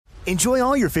Enjoy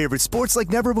all your favorite sports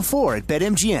like never before at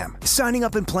BetMGM. Signing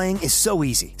up and playing is so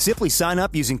easy. Simply sign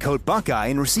up using code Buckeye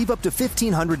and receive up to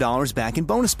 $1,500 back in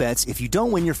bonus bets if you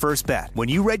don't win your first bet. When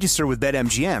you register with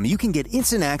BetMGM, you can get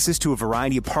instant access to a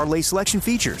variety of parlay selection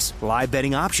features, live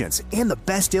betting options, and the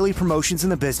best daily promotions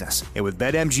in the business. And with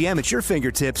BetMGM at your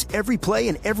fingertips, every play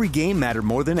and every game matter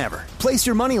more than ever. Place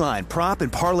your moneyline, prop,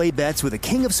 and parlay bets with the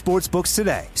king of sportsbooks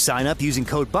today. Sign up using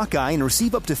code Buckeye and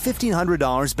receive up to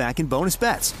 $1,500 back in bonus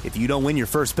bets if you don't win your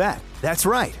first bet. That's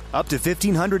right, up to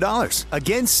 $1,500.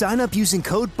 Again, sign up using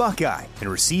code Buckeye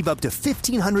and receive up to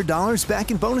 $1,500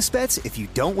 back in bonus bets if you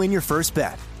don't win your first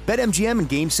bet. BetMGM and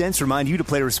GameSense remind you to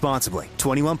play responsibly.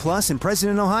 21 plus and present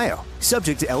in Ohio.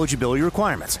 Subject to eligibility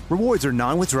requirements. Rewards are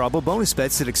non-withdrawable bonus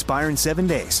bets that expire in 7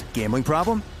 days. Gambling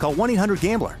problem? Call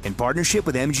 1-800-GAMBLER in partnership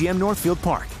with MGM Northfield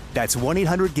Park. That's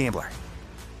 1-800-GAMBLER.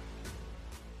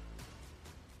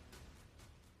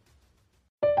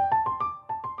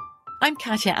 I'm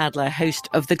Katya Adler, host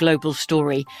of The Global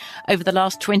Story. Over the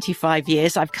last 25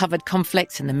 years, I've covered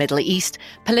conflicts in the Middle East,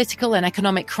 political and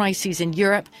economic crises in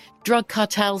Europe, drug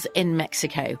cartels in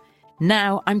Mexico.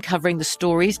 Now I'm covering the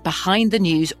stories behind the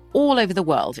news all over the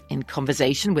world in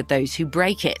conversation with those who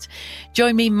break it.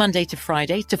 Join me Monday to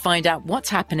Friday to find out what's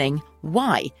happening,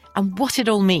 why, and what it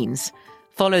all means.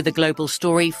 Follow The Global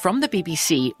Story from the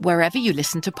BBC wherever you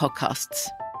listen to podcasts.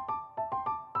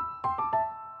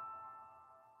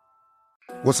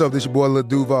 What's up, this your boy Lil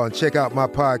Duval, and check out my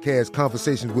podcast,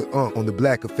 Conversations with Unc, on the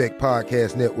Black Effect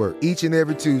Podcast Network. Each and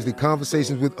every Tuesday,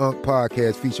 Conversations with Unc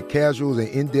podcast feature casuals and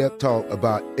in-depth talk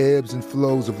about ebbs and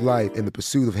flows of life and the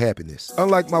pursuit of happiness.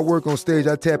 Unlike my work on stage,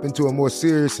 I tap into a more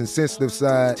serious and sensitive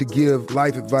side to give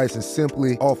life advice and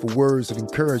simply offer words of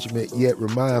encouragement, yet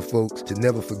remind folks to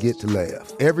never forget to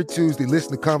laugh. Every Tuesday,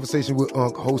 listen to Conversations with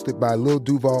Unc, hosted by Lil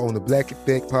Duval on the Black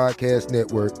Effect Podcast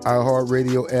Network,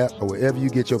 iHeartRadio app, or wherever you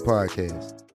get your podcasts.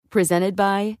 Presented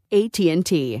by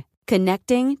AT&T.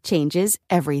 Connecting changes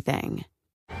everything.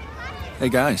 Hey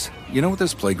guys, you know what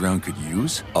this playground could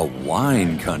use? A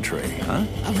wine country, huh?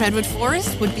 A redwood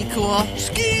forest would be cool.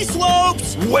 Ski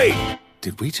slopes! Wait!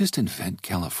 Did we just invent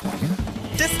California?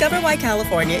 Discover why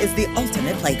California is the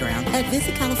ultimate playground at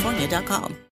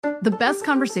visitcalifornia.com. The best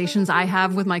conversations I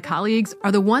have with my colleagues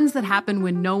are the ones that happen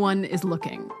when no one is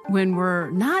looking, when we're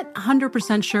not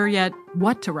 100% sure yet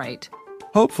what to write.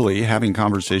 Hopefully, having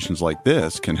conversations like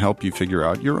this can help you figure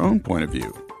out your own point of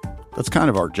view. That's kind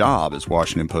of our job as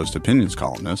Washington Post opinions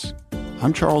columnists.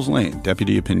 I'm Charles Lane,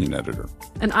 Deputy Opinion Editor.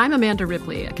 And I'm Amanda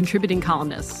Ripley, a contributing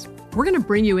columnist. We're going to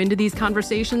bring you into these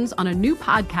conversations on a new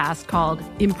podcast called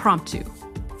Impromptu.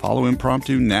 Follow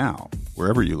Impromptu now,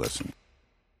 wherever you listen.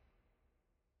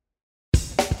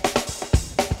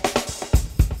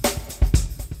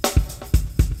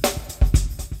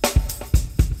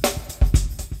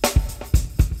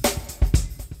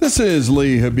 This is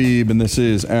Lee Habib, and this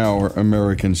is Our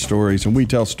American Stories, and we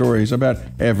tell stories about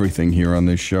everything here on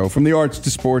this show, from the arts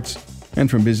to sports, and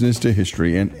from business to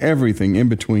history, and everything in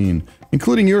between,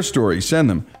 including your stories. Send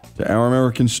them to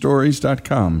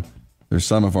ouramericanstories.com. They're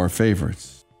some of our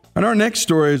favorites. And our next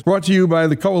story is brought to you by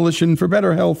the Coalition for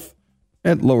Better Health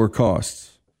at Lower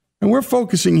Costs. And we're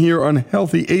focusing here on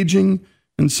healthy aging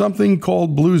and something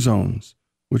called blue zones,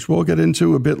 which we'll get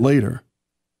into a bit later.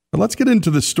 But let's get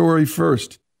into the story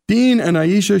first. Dean and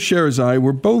Aisha Sherzai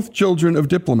were both children of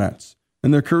diplomats,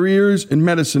 and their careers in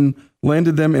medicine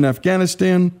landed them in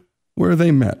Afghanistan, where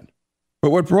they met.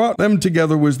 But what brought them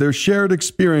together was their shared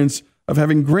experience of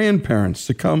having grandparents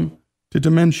succumb to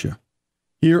dementia.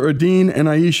 Here are Dean and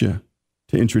Aisha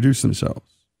to introduce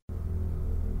themselves.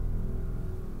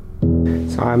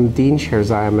 So I'm Dean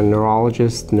Sherzai. I'm a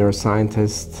neurologist,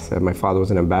 neuroscientist. My father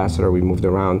was an ambassador. We moved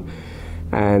around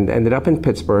and ended up in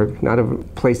Pittsburgh, not a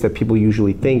place that people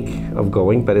usually think of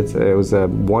going, but it was a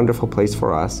wonderful place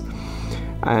for us.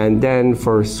 And then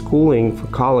for schooling, for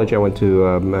college, I went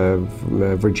to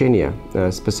Virginia,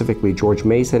 specifically George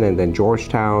Mason and then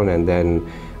Georgetown, and then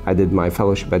I did my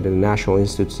fellowship at the National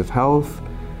Institutes of Health.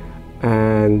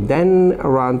 And then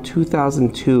around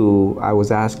 2002, I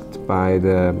was asked by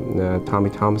the Tommy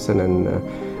Thompson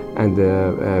and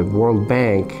the World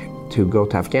Bank to go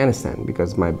to Afghanistan,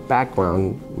 because my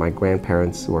background, my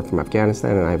grandparents were from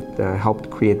Afghanistan, and I helped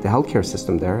create the healthcare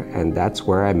system there, and that's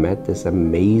where I met this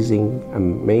amazing,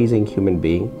 amazing human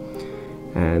being,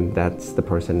 and that's the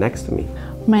person next to me.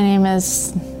 My name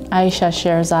is Aisha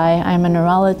Sherzai. I'm a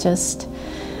neurologist.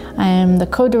 I am the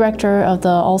co-director of the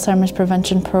Alzheimer's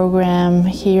Prevention Program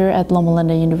here at Loma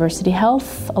Linda University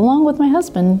Health, along with my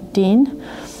husband, Dean.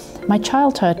 My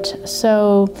childhood.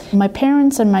 So my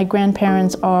parents and my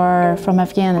grandparents are from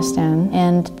Afghanistan,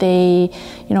 and they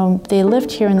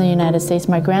lived here in the United States.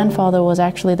 My grandfather was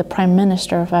actually the Prime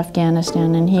Minister of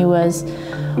Afghanistan, and he was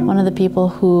one of the people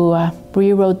who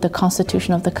rewrote the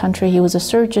constitution of the country. He was a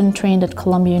surgeon trained at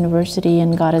Columbia University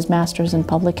and got his master's in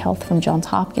public health from Johns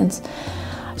Hopkins.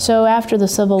 So after the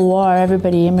Civil War,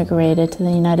 everybody immigrated to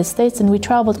the United States, and we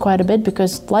traveled quite a bit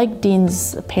because, like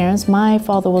Dean's parents, my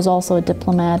father was also a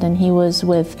diplomat, and he was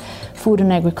with Food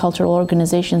and Agricultural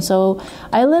Organization. So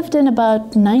I lived in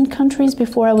about 9 countries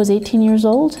before I was 18 years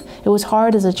old. It was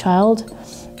hard as a child,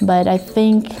 but I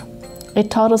think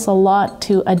it taught us a lot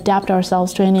to adapt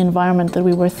ourselves to any environment that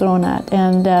we were thrown at.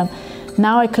 And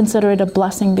now I consider it a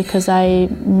blessing because I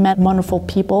met wonderful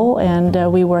people, and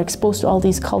we were exposed to all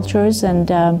these cultures. And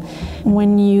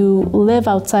when you live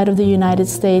outside of the United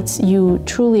States, you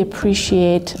truly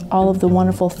appreciate all of the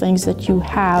wonderful things that you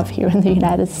have here in the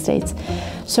United States.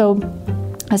 So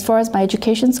as far as my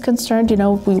education is concerned,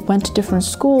 we went to different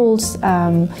schools.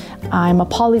 I'm a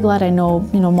polyglot. I know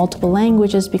multiple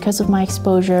languages because of my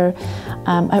exposure.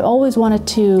 I always wanted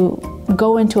to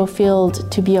go into a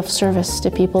field to be of service to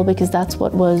people because that's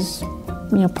what was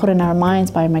put in our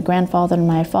minds by my grandfather and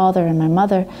my father and my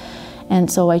mother. And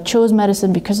so I chose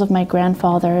medicine because of my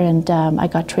grandfather, and I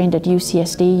got trained at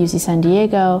UC San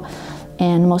Diego.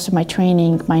 And most of my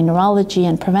training, my neurology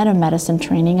and preventive medicine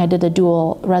training, I did a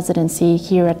dual residency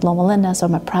here at Loma Linda, so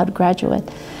I'm a proud graduate.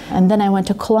 And then I went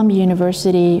to Columbia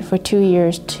University for 2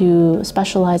 years to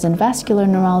specialize in vascular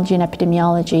neurology and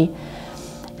epidemiology.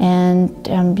 And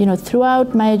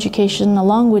throughout my education,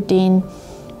 along with Dean,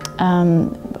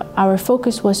 our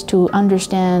focus was to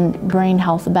understand brain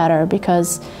health better,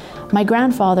 because my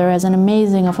grandfather, as an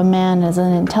amazing of a man, as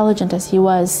an intelligent as he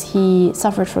was, he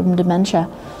suffered from dementia.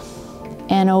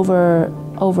 And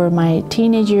over my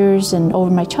teenage years and over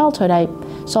my childhood, I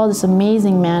saw this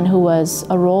amazing man who was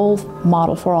a role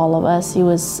model for all of us. He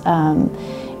was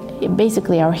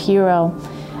basically our hero.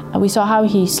 We saw how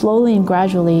he slowly and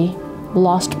gradually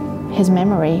lost his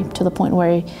memory to the point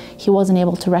where he wasn't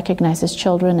able to recognize his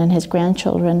children and his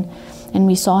grandchildren. And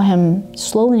we saw him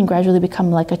slowly and gradually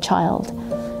become like a child.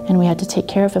 And we had to take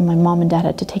care of him. My mom and dad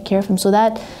had to take care of him. So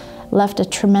that left a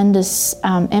tremendous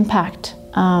impact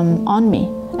on me.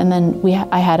 And then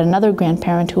I had another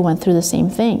grandparent who went through the same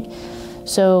thing.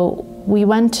 So we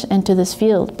went into this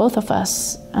field, both of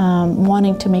us,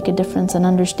 wanting to make a difference and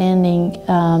understanding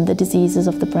the diseases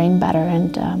of the brain better,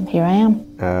 and here I am.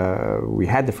 We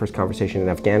had the first conversation in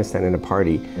Afghanistan in a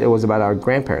party. It was about our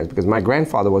grandparents, because my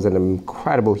grandfather was an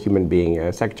incredible human being,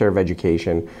 a Secretary of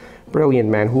Education, brilliant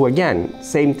man who, again,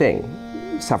 same thing,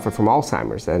 suffered from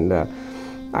Alzheimer's. And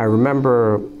I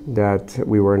remember that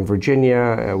we were in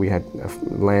Virginia. We had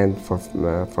land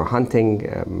for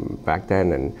hunting back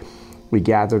then, and we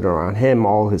gathered around him,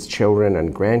 all his children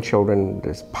and grandchildren,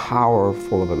 this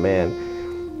powerful of a man.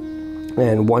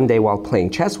 And one day while playing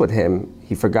chess with him,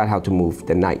 he forgot how to move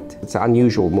the knight. It's an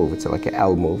unusual move, it's like an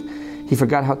L move. He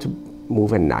forgot how to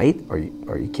move a knight. Are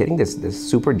you kidding? This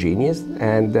super genius?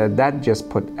 And that just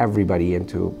put everybody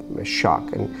into a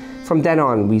shock. And from then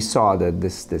on, we saw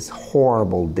this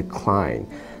horrible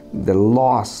decline, the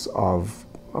loss of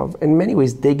in many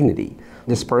ways, dignity.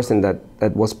 This person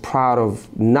that was proud of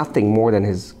nothing more than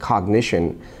his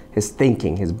cognition, his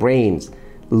thinking, his brains,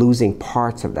 losing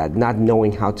parts of that, not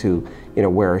knowing how to,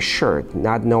 wear a shirt,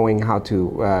 not knowing how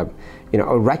to,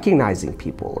 recognizing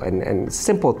people and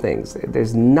simple things.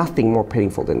 There's nothing more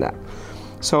painful than that.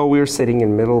 So we were sitting in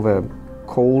the middle of a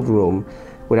cold room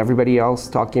with everybody else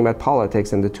talking about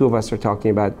politics, and the two of us are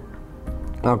talking about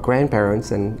our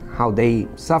grandparents and how they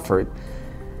suffered.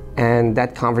 And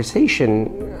that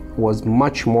conversation was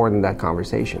much more than that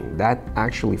conversation. That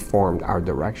actually formed our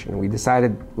direction. We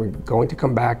decided we're going to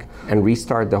come back and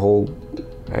restart the whole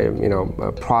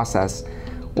process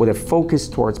with a focus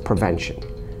towards prevention.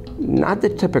 Not the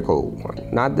typical one,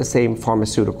 not the same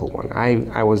pharmaceutical one.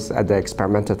 I was at the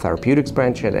experimental therapeutics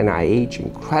branch at NIH,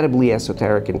 incredibly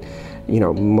esoteric and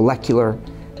molecular.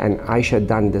 And Aisha had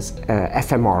done this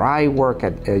fMRI work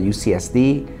at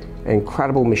UCSD, an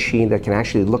incredible machine that can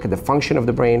actually look at the function of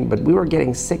the brain. But we were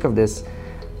getting sick of this,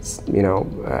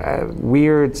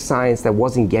 weird science that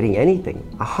wasn't getting anything.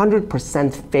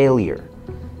 100% failure,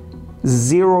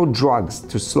 0 drugs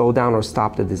to slow down or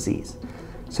stop the disease.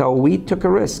 So we took a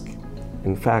risk.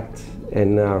 In fact,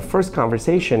 in our first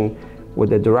conversation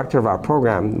with the director of our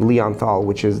program, Leon Thal,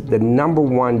 which is the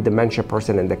 #1 dementia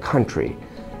person in the country,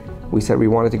 we said we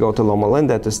wanted to go to Loma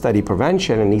Linda to study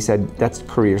prevention, and he said, that's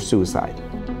career suicide.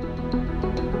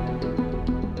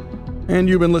 And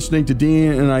you've been listening to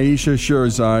Dean and Aisha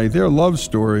Sherzai, their love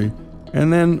story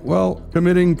and then, well,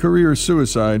 committing career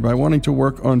suicide by wanting to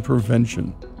work on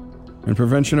prevention. And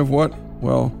prevention of what?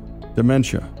 Well,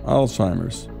 dementia,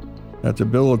 Alzheimer's, that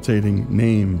debilitating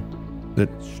name that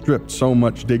stripped so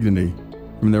much dignity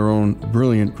from their own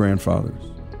brilliant grandfathers.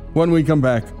 When we come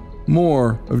back,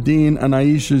 more of Dean and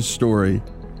Aisha's story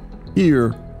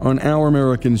here on Our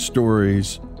American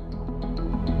Stories.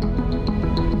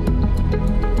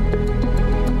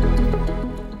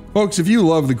 Folks, if you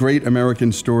love the great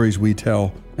American stories we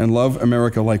tell and love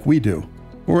America like we do,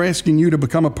 we're asking you to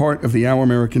become a part of the Our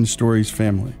American Stories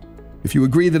family. If you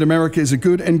agree that America is a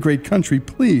good and great country,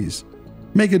 please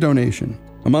make a donation.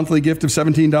 A monthly gift of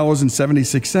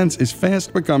 $17.76 is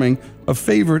fast becoming a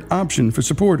favorite option for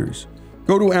supporters.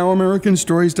 Go to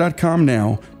OurAmericanStories.com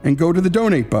now and go to the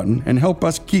donate button and help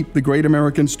us keep the great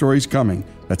American stories coming.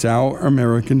 That's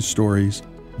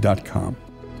OurAmericanStories.com.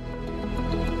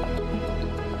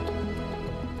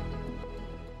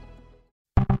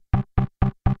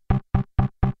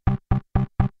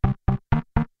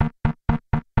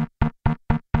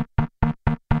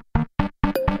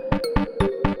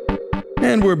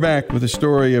 And we're back with the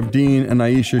story of Dean and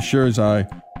Aisha Sherzai,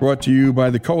 brought to you by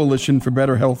the Coalition for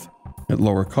Better Health at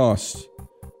Lower Costs.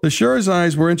 The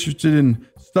Sherzais were interested in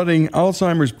studying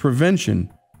Alzheimer's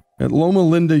prevention at Loma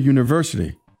Linda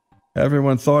University.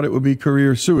 Everyone thought it would be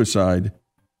career suicide.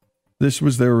 This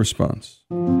was their response.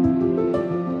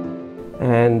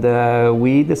 And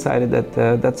we decided that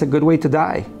that's a good way to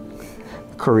die,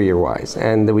 career-wise.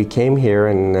 And we came here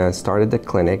and started the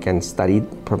clinic and studied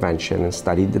prevention and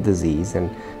studied the disease.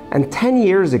 And 10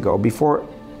 years ago, before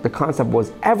the concept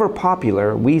was ever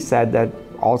popular, we said that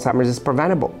Alzheimer's is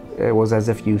preventable. It was as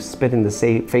if you spit in the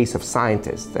face of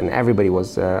scientists, and everybody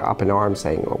was up in arms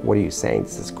saying, oh, what are you saying?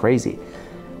 This is crazy.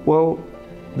 Well,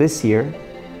 this year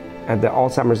at the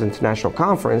Alzheimer's International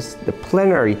Conference, the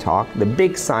plenary talk, the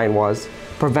big sign was,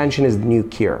 prevention is the new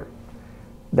cure.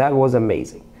 That was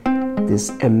amazing. This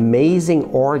amazing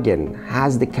organ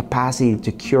has the capacity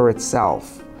to cure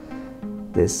itself.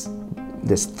 This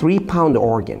 3-pound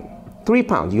organ, 3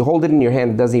 pounds, you hold it in your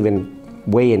hand, it doesn't even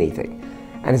weigh anything.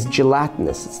 And it's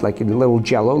gelatinous, it's like a little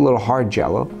jello, a little hard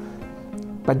jello.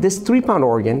 But this 3-pound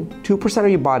organ, 2% of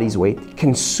your body's weight,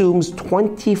 consumes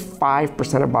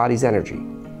 25% of body's energy.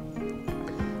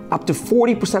 Up to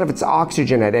 40% of its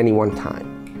oxygen at any one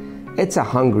time. It's a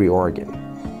hungry organ.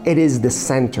 It is the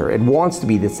center. It wants to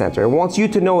be the center. It wants you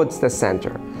to know it's the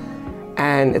center.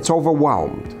 And it's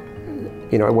overwhelmed.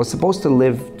 You know, it was supposed to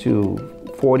live to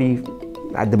 40,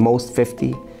 at the most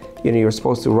 50. You know, you're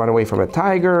supposed to run away from a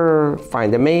tiger,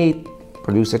 find a mate,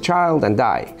 produce a child, and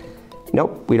die.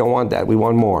 Nope, we don't want that. We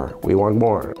want more. We want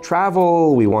more.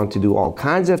 Travel, we want to do all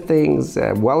kinds of things,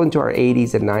 well into our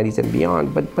 80s and 90s and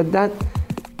beyond. But that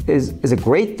is a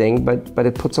great thing, but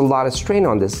it puts a lot of strain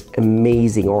on this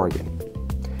amazing organ.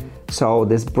 So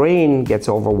this brain gets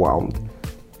overwhelmed,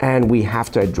 and we have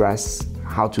to address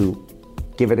how to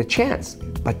give it a chance.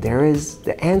 But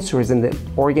the answer is in the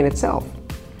organ itself.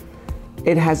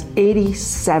 It has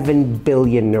 87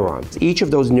 billion neurons. Each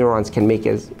of those neurons can make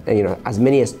as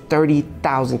many as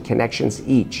 30,000 connections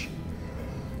each.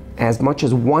 As much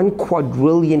as 1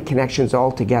 quadrillion connections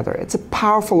altogether. It's a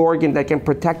powerful organ that can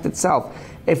protect itself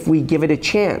if we give it a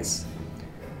chance.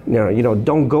 You know,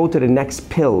 don't go to the next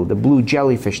pill, the blue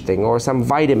jellyfish thing, or some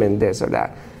vitamin this or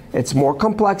that. It's more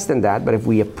complex than that, but if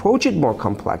we approach it more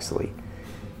complexly,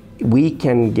 we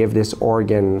can give this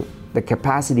organ the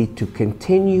capacity to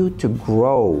continue to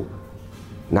grow,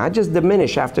 not just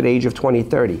diminish after the age of 20,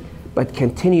 30, but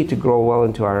continue to grow well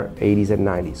into our 80s and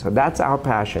 90s. So that's our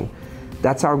passion.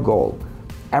 That's our goal.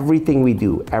 Everything we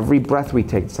do, every breath we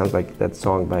take, it sounds like that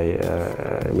song by,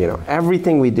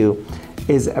 everything we do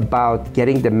is about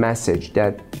getting the message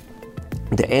that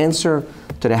the answer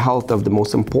to the health of the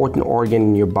most important organ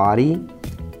in your body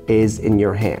is in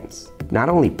your hands. Not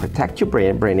only protect your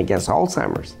brain against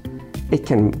Alzheimer's, it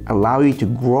can allow you to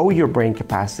grow your brain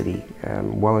capacity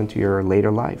well into your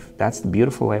later life. That's the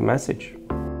beautiful message.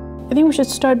 I think we should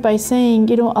start by saying,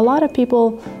 a lot of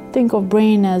people think of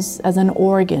brain as an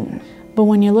organ. But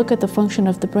when you look at the function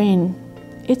of the brain,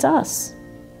 it's us.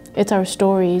 It's our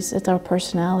stories, it's our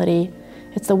personality,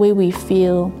 it's the way we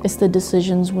feel, it's the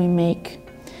decisions we make,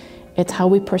 it's how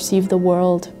we perceive the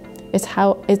world,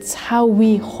 it's how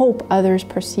we hope others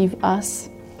perceive us.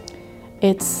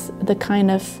 It's the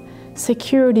kind of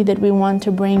security that we want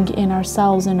to bring in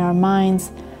ourselves, in our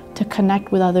minds, to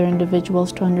connect with other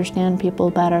individuals, to understand people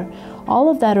better. All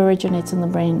of that originates in the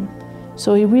brain.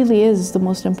 So it really is the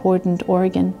most important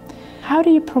organ. How do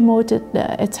you promote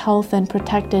its health and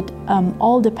protect it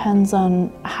all depends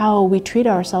on how we treat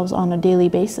ourselves on a daily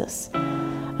basis.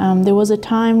 There was a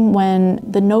time when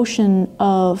the notion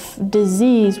of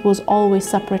disease was always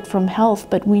separate from health,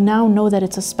 but we now know that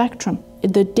it's a spectrum.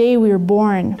 The day we are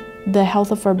born, the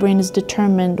health of our brain is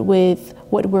determined with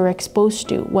what we're exposed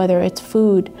to, whether it's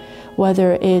food,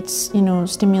 whether it's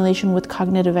stimulation with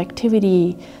cognitive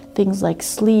activity, things like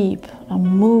sleep,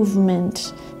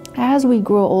 movement. As we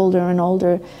grow older and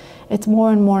older, it's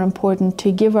more and more important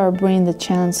to give our brain the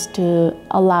chance to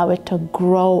allow it to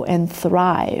grow and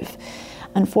thrive.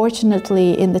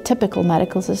 Unfortunately, in the typical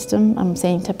medical system, I'm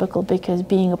saying typical because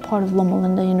being a part of Loma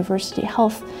Linda University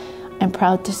Health, I'm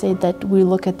proud to say that we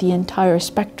look at the entire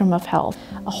spectrum of health,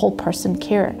 a whole person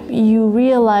care. You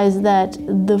realize that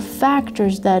the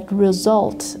factors that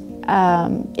result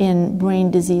in brain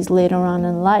disease later on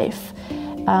in life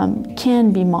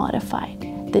can be modified,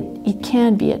 that it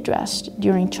can be addressed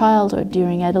during childhood,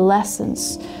 during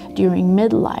adolescence, during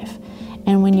midlife.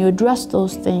 And when you address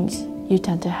those things, you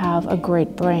tend to have a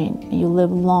great brain. You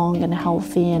live long and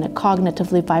healthy and a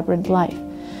cognitively vibrant life.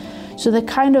 So the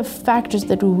kind of factors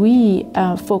that we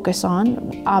focus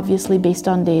on, obviously based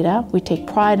on data, we take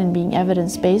pride in being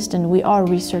evidence-based, and we are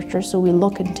researchers, so we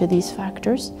look into these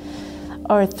factors,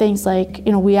 are things like,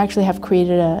 we actually have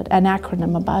created an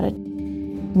acronym about it.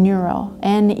 Neuro,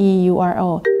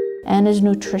 N-E-U-R-O. N is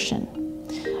nutrition.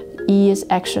 E is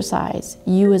exercise.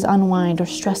 U is unwind or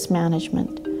stress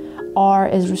management. R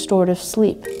is restorative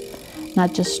sleep,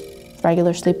 not just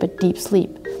regular sleep, but deep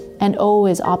sleep. And O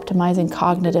is optimizing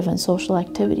cognitive and social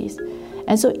activities.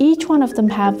 And so each one of them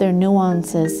have their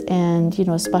nuances and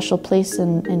a special place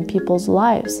in people's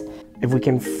lives. If we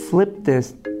can flip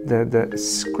the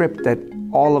script that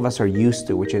all of us are used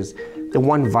to, which is the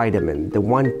one vitamin, the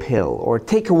one pill, or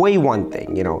take away one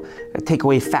thing, take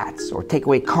away fats, or take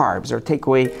away carbs, or take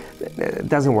away, it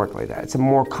doesn't work like that. It's a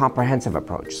more comprehensive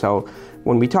approach. So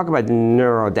when we talk about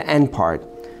neuro, the N part,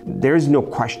 there is no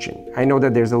question. I know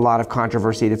that there's a lot of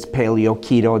controversy, that's paleo,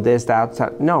 keto, this,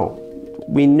 that. No,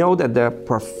 we know that the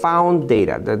profound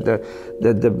data,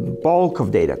 the bulk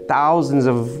of data, thousands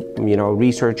of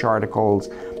research articles,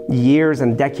 years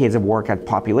and decades of work at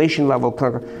population level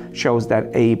shows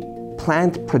that a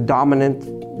plant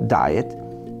predominant diet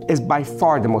is by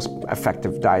far the most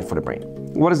effective diet for the brain.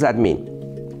 What does that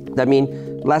mean? That means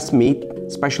less meat,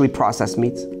 especially processed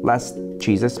meats, less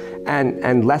cheeses,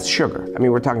 and less sugar. I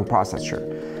mean, we're talking processed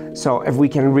sugar. So if we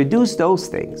can reduce those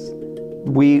things,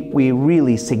 we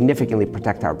really significantly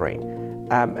protect our brain.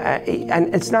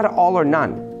 And it's not all or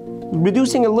none.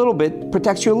 Reducing a little bit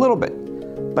protects you a little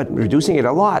bit, but reducing it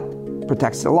a lot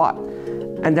protects a lot.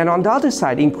 And then on the other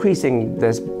side, increasing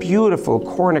this beautiful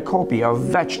cornucopia of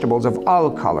vegetables of all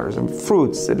colors, of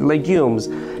fruits, and legumes,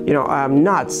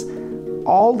 nuts,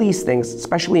 all these things,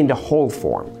 especially in the whole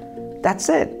form. That's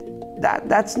it.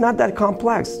 That's not that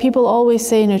complex. People always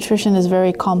say nutrition is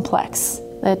very complex,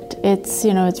 that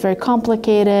it's very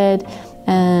complicated,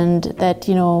 and that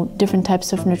different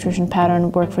types of nutrition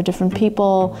pattern work for different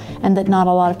people, and that not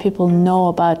a lot of people know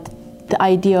about the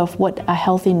idea of what a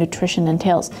healthy nutrition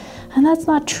entails. And that's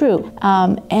not true.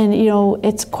 And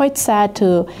it's quite sad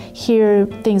to hear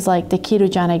things like the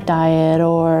ketogenic diet,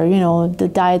 or the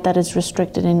diet that is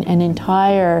restricted in an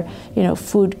entire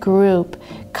food group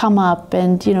come up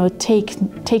and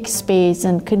take space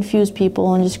and confuse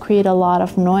people and just create a lot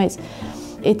of noise.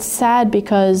 It's sad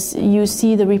because you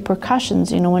see the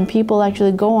repercussions, when people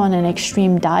actually go on an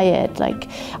extreme diet,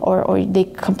 or they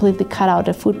completely cut out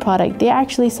a food product, they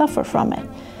actually suffer from it.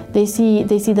 They see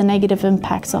the negative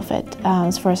impacts of it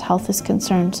as far as health is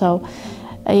concerned. So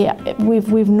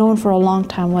we've known for a long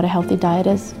time what a healthy diet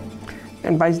is.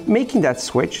 And by making that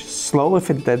switch, slow, if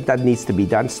that needs to be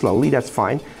done slowly, that's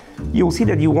fine, you'll see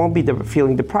that you won't be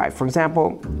feeling deprived. For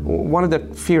example, one of the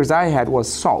fears I had was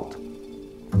salt.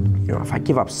 If I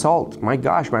give up salt, my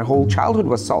gosh, my whole childhood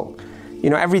was salt.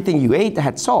 Everything you ate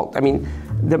had salt. I mean,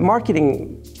 the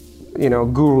marketing,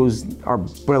 gurus are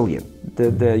brilliant.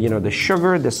 The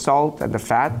sugar, the salt, and the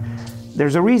fat,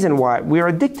 there's a reason why we're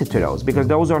addicted to those, because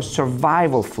those are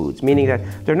survival foods, meaning that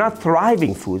they're not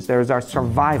thriving foods, those are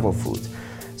survival foods.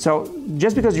 So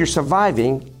just because you're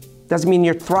surviving doesn't mean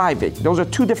you're thriving. Those are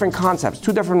two different concepts,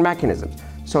 two different mechanisms.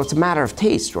 So it's a matter of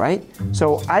taste, right?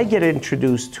 So I get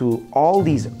introduced to all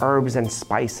these herbs and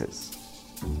spices,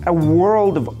 a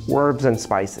world of herbs and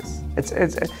spices.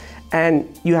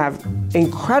 And you have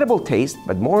incredible taste,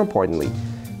 but more importantly,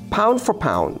 pound for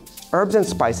pound, herbs and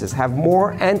spices have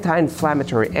more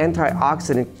anti-inflammatory,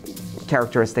 antioxidant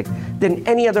characteristic than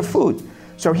any other food.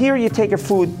 So here you take a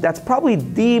food that's probably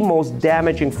the most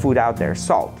damaging food out there,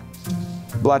 salt,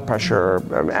 blood pressure,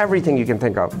 everything you can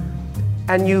think of.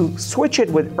 And you switch it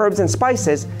with herbs and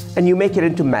spices, and you make it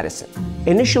into medicine.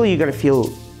 Initially, you're going to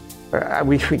feel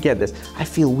We get this. I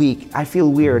feel weak. I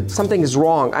feel weird. Something is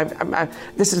wrong.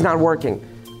 This is not working.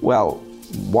 Well,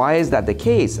 why is that the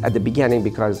case at the beginning?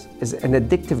 Because it's an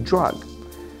addictive drug.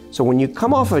 So when you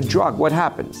come off a drug, what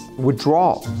happens?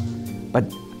 Withdrawal. But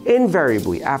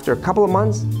invariably, after a couple of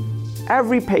months,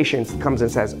 every patient comes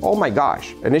and says, oh my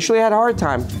gosh, initially I had a hard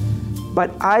time, but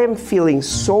I am feeling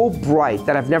so bright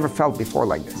that I've never felt before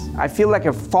like this. I feel like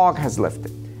a fog has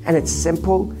lifted. And it's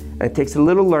simple, and it takes a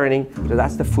little learning, so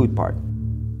that's the food part.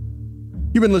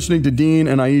 You've been listening to Dean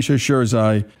and Ayesha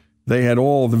Sherzai. They had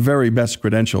all the very best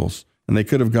credentials, and they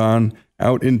could have gone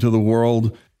out into the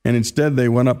world, and instead they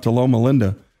went up to Loma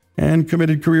Linda and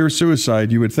committed career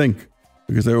suicide, you would think,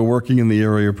 because they were working in the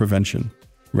area of prevention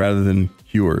rather than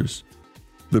cures.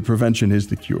 The prevention is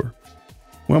the cure.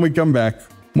 When we come back,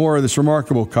 more of this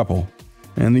remarkable couple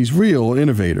and these real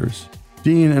innovators,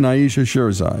 Dean and Ayesha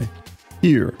Sherzai,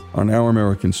 here on Our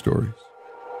American Stories.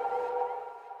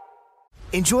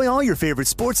 Enjoy all your favorite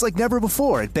sports like never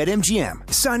before at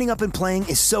BetMGM. Signing up and playing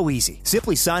is so easy.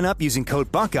 Simply sign up using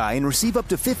code Buckeye and receive up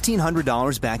to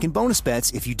 $1,500 back in bonus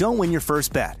bets if you don't win your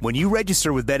first bet. When you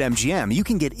register with BetMGM, you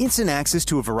can get instant access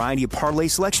to a variety of parlay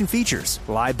selection features,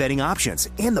 live betting options,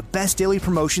 and the best daily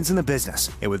promotions in the business.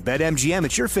 And with BetMGM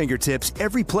at your fingertips,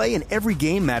 every play and every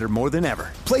game matter more than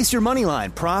ever. Place your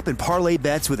moneyline, prop, and parlay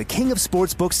bets with the king of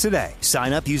sportsbooks today.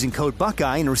 Sign up using code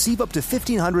Buckeye and receive up to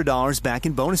 $1,500 back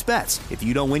in bonus bets if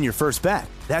you don't win your first bet.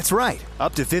 That's right,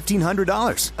 up to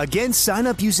 $1,500. Again, sign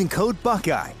up using code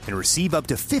Buckeye and receive up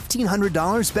to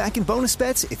 $1,500 back in bonus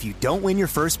bets if you don't win your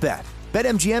first bet.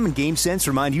 BetMGM and GameSense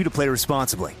remind you to play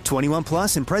responsibly. 21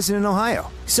 plus and present in Ohio.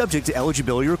 Subject to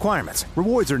eligibility requirements.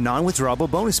 Rewards are non-withdrawable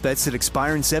bonus bets that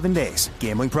expire in 7 days.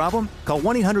 Gambling problem? Call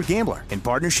 1-800-GAMBLER in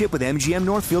partnership with MGM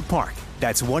Northfield Park.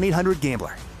 That's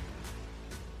 1-800-GAMBLER.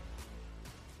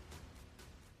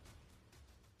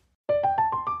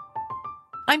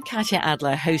 I'm Katya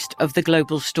Adler, host of The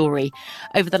Global Story.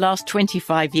 Over the last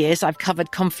 25 years, I've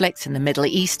covered conflicts in the Middle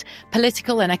East,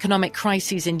 political and economic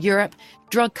crises in Europe,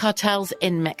 drug cartels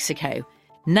in Mexico.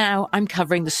 Now I'm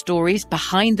covering the stories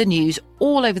behind the news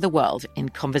all over the world in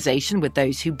conversation with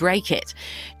those who break it.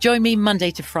 Join me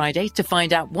Monday to Friday to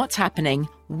find out what's happening,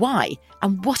 why,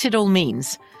 and what it all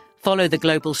means. Follow The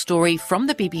Global Story from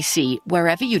the BBC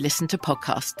wherever you listen to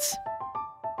podcasts.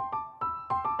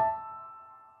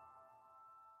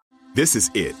 This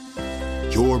is it.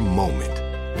 Your moment.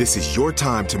 This is your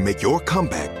time to make your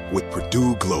comeback with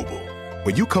Purdue Global.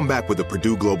 When you come back with a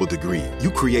Purdue Global degree,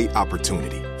 you create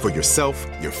opportunity for yourself,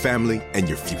 your family, and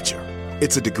your future.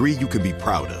 It's a degree you can be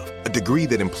proud of, a degree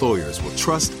that employers will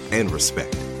trust and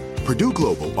respect. Purdue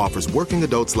Global offers working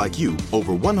adults like you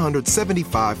over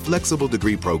 175 flexible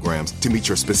degree programs to meet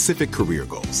your specific career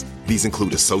goals. These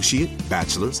include associate,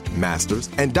 bachelor's, master's,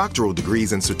 and doctoral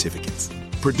degrees and certificates.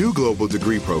 Purdue Global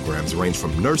degree programs range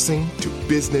from nursing to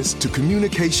business to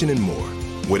communication and more.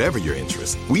 Whatever your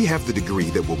interest, we have the degree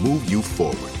that will move you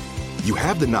forward. You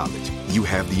have the knowledge, you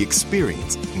have the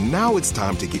experience. Now it's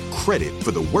time to get credit for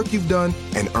the work you've done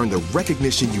and earn the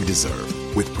recognition you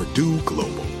deserve with Purdue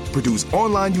Global, Purdue's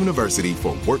online university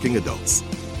for working adults.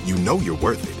 You know you're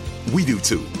worth it. We do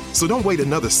too. So don't wait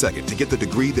another second to get the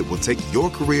degree that will take your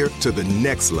career to the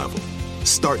next level.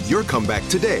 Start your comeback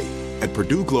today at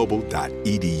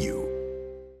purdueglobal.edu.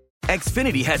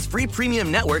 Xfinity has free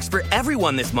premium networks for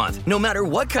everyone this month, no matter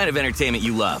what kind of entertainment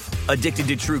you love. Addicted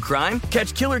to true crime?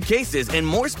 Catch killer cases and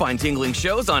more spine-tingling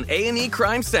shows on A&E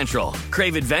Crime Central.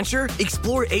 Crave adventure?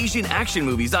 Explore Asian action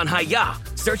movies on Hi-YAH.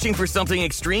 Searching for something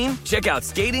extreme? Check out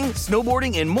skating,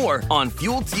 snowboarding, and more on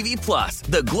Fuel TV Plus,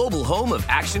 the global home of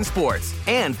action sports.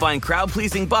 And find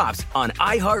crowd-pleasing bops on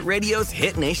iHeartRadio's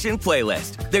Hit Nation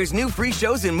playlist. There's new free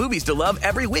shows and movies to love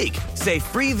every week. Say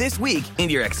free this week in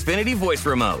your Xfinity voice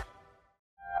remote.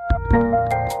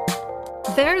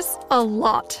 There's a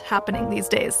lot happening these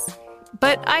days,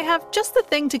 but I have just the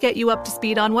thing to get you up to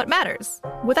speed on what matters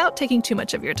without taking too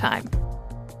much of your time.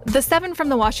 The 7 from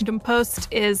the Washington Post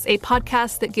is a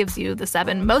podcast that gives you the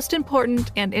 7 most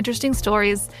important and interesting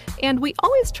stories, and we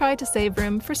always try to save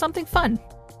room for something fun.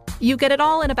 You get it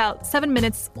all in about 7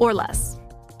 minutes or less.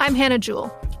 I'm Hannah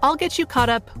Jewell. I'll get you caught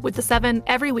up with the 7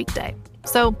 every weekday.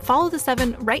 So follow the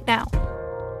 7 right now.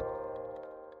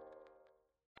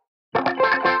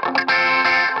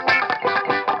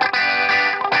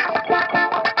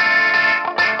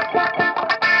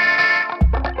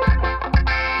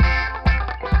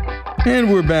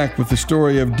 And we're back with the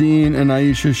story of Dean and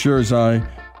Ayesha Sherzai,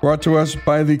 brought to us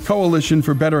by the Coalition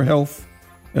for Better Health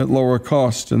at Lower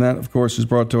Cost. And that, of course, is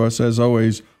brought to us, as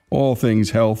always, all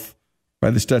things health, by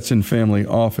the Stetson Family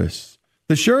Office.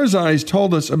 The Sherzais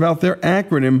told us about their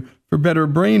acronym for better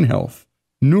brain health.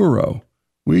 neuro.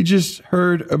 We just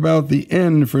heard about the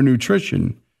N for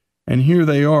nutrition, and here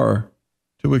they are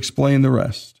to explain the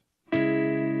rest.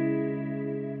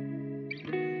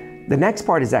 The next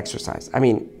part is exercise. I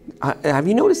mean, have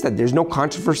you noticed that there's no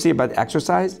controversy about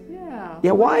exercise?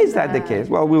 Yeah, why is that the case?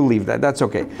 Well, we'll leave that. That's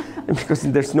okay. Because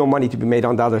there's no money to be made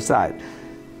on the other side.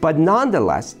 But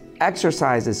nonetheless,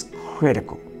 exercise is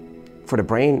critical for the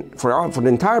brain, for the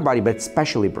entire body, but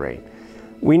especially brain.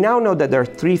 We now know that there are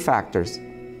 3 factors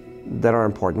that are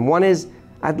important. One is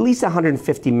at least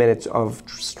 150 minutes of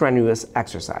strenuous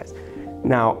exercise.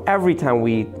 Now, every time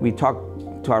we talk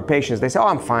to our patients, they say, oh,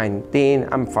 I'm fine, Dean,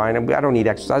 I'm fine, I don't need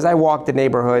exercise. I walk the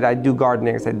neighborhood, I do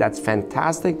gardening. I say, that's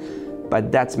fantastic,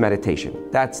 but that's meditation.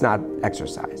 That's not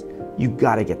exercise. You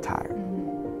gotta get tired.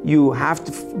 You have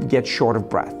to get short of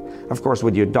breath. Of course,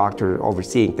 with your doctor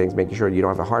overseeing things, making sure you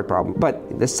don't have a heart problem.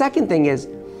 But the second thing is,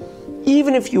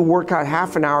 even if you work out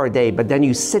half an hour a day, but then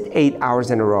you sit 8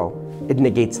 hours in a row, it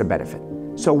negates the benefit.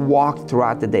 So walk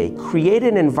throughout the day. Create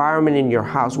an environment in your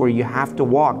house where you have to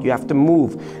walk, you have to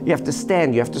move, you have to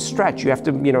stand, you have to stretch, you have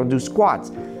to do squats.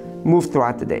 Move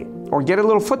throughout the day. Or get a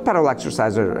little foot pedal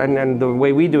exerciser. And the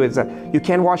way we do it is you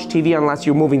can't watch TV unless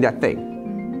you're moving that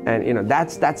thing. And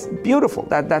that's beautiful.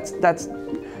 That's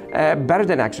better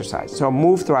than exercise. So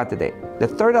move throughout the day. The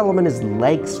third element is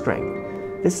leg strength.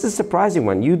 This is a surprising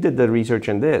one. You did the research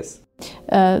on this.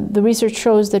 The research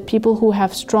shows that people who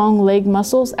have strong leg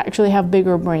muscles actually have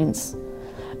bigger brains.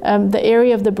 The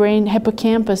area of the brain,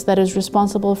 hippocampus, that is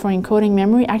responsible for encoding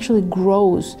memory actually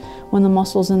grows when the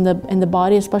muscles in the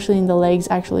body, especially in the legs,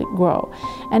 actually grow.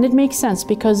 And it makes sense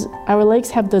because our legs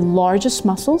have the largest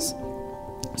muscles.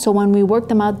 So when we work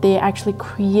them out, they actually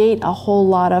create a whole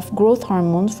lot of growth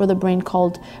hormones for the brain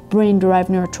called brain-derived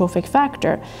neurotrophic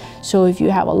factor. So if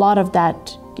you have a lot of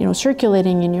that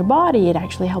circulating in your body, it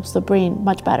actually helps the brain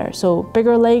much better. So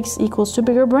bigger legs equals to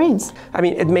bigger brains. I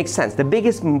mean, it makes sense. The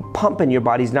biggest pump in your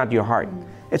body is not your heart,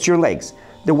 it's your legs.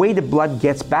 The way the blood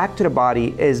gets back to the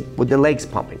body is with the legs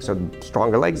pumping, so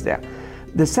stronger legs there.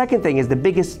 The second thing is the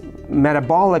biggest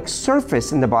metabolic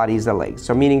surface in the body is the legs.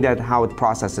 So meaning that how it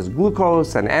processes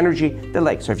glucose and energy, the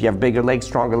legs. So if you have bigger legs,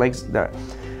 stronger legs, the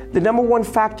number one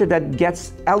factor that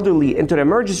gets elderly into the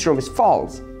emergency room is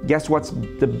falls. Guess what's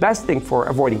the best thing for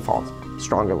avoiding falls?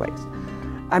 Stronger legs.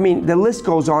 I mean, the list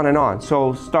goes on and on.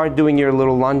 So start doing your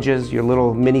little lunges, your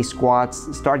little mini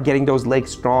squats, start getting those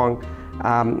legs strong.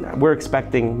 We're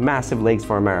expecting massive legs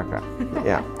for America.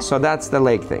 Yeah, so that's the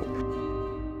leg thing.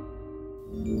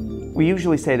 We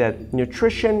usually say that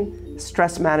nutrition,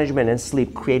 stress management, and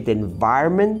sleep create the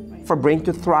environment for brain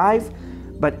to thrive,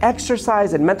 but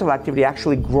exercise and mental activity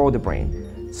actually grow the brain.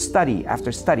 Study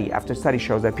after study after study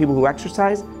shows that people who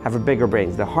exercise have a bigger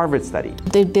brains. The Harvard study.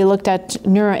 They looked at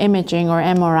neuroimaging or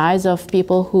MRIs of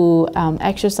people who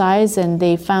exercise, and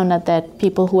they found that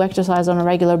people who exercise on a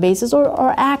regular basis or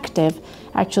are active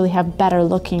actually have better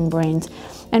looking brains.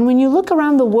 And when you look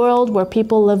around the world where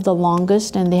people live the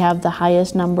longest and they have the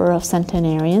highest number of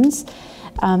centenarians,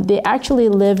 they actually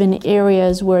live in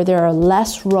areas where there are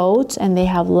less roads and they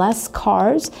have less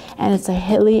cars, and it's a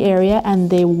hilly area, and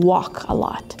they walk a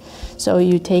lot. So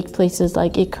you take places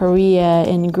like Ikaria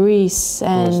in Greece,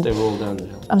 and unless they roll down the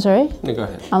hill. I'm sorry? No, go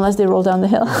ahead. Unless they roll down the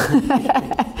hill.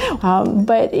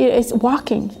 But it's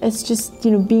walking. It's just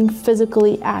being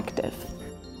physically active.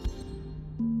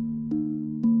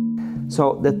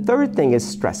 So the third thing is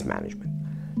stress management.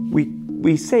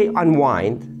 We say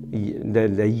unwind.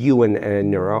 The U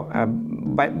in neuro,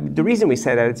 but the reason we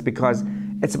say that it's because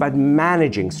it's about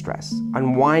managing stress,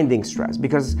 unwinding stress,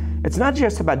 because it's not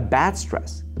just about bad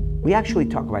stress. We actually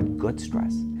talk about good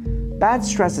stress. Bad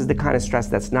stress is the kind of stress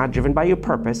that's not driven by your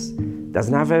purpose,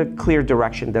 doesn't have a clear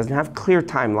direction, doesn't have clear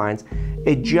timelines.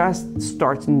 It just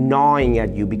starts gnawing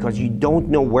at you because you don't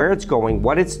know where it's going,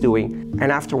 what it's doing,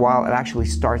 and after a while it actually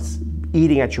starts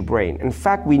eating at your brain. In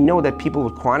fact, we know that people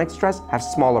with chronic stress have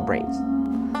smaller brains.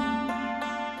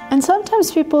 And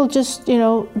sometimes people just,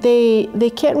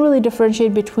 they can't really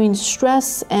differentiate between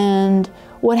stress and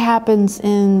what happens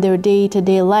in their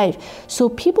day-to-day life. So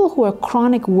people who are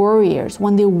chronic worriers,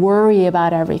 when they worry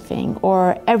about everything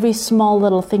or every small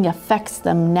little thing affects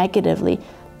them negatively,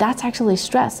 that's actually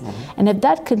stress. Mm-hmm. And if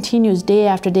that continues day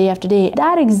after day after day,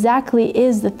 that exactly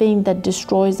is the thing that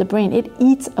destroys the brain. It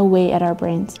eats away at our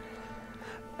brains.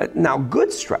 Now,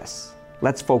 good stress,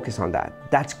 let's focus on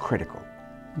that. That's critical.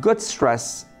 Good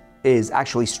stress is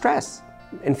actually stress.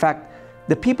 In fact,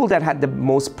 the people that had the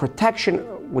most protection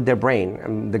with their brain,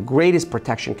 and the greatest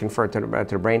protection conferred to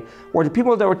their brain, were the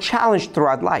people that were challenged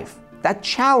throughout life. That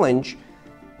challenge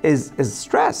is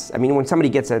stress. I mean, when somebody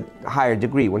gets a higher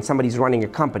degree, when somebody's running a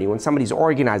company, when somebody's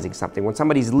organizing something, when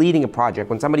somebody's leading a project,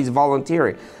 when somebody's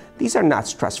volunteering, these are not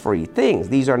stress-free things.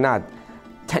 These are not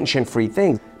tension-free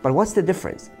things. But what's the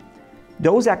difference?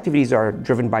 Those activities are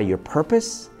driven by your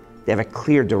purpose. They have a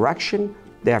clear direction.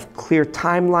 They have clear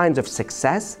timelines of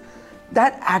success.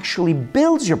 That actually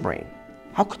builds your brain.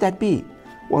 How could that be?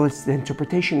 Well, it's the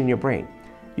interpretation in your brain.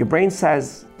 Your brain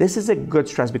says, this is a good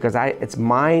stress because it's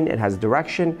mine, it has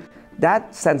direction.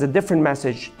 That sends a different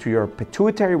message to your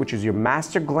pituitary, which is your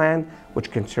master gland,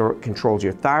 which controls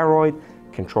your thyroid,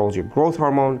 controls your growth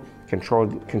hormone,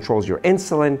 controls your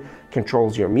insulin,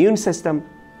 controls your immune system.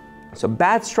 So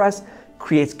bad stress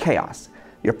creates chaos.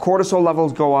 Your cortisol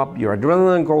levels go up, your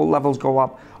adrenaline levels go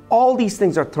up. All these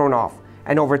things are thrown off.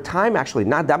 And over time, actually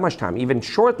not that much time, even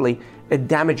shortly, it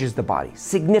damages the body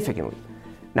significantly.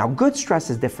 Now, good stress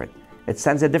is different. It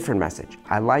sends a different message.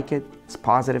 I like it, it's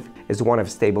positive, it's one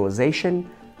of stabilization,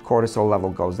 cortisol level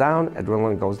goes down,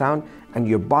 adrenaline goes down, and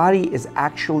your body is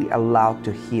actually allowed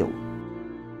to heal.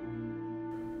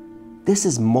 This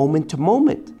is moment to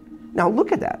moment. Now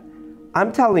look at that.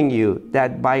 I'm telling you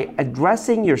that by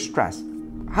addressing your stress,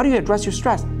 how do you address your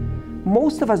stress?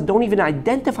 Most of us don't even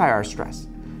identify our stress.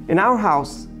 In our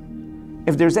house,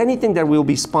 if there's anything that we'll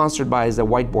be sponsored by is a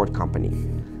whiteboard company,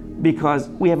 because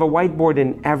we have a whiteboard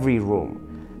in every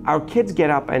room. Our kids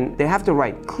get up and they have to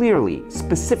write clearly,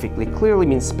 specifically, clearly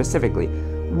means specifically,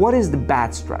 what is the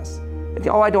bad stress?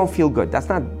 Oh, I don't feel good. That's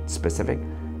not specific.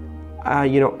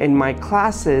 In my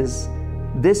classes,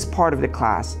 this part of the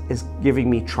class is giving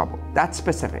me trouble. That's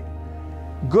specific.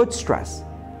 Good stress.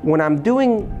 When I'm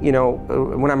doing,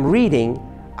 when I'm reading,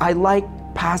 I like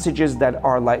passages that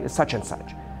are like such and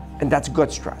such, and that's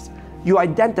good stress. You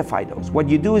identify those. What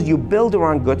you do is you build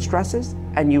around good stresses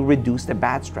and you reduce the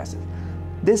bad stresses.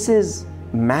 This is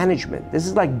management. This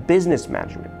is like business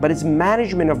management, but it's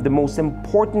management of the most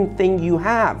important thing you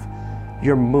have,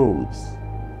 your moods,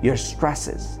 your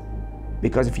stresses.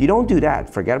 Because if you don't do that,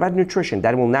 forget about nutrition,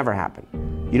 that will never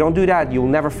happen. You don't do that, you'll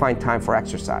never find time for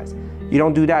exercise. You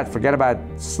don't do that, forget about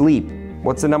sleep.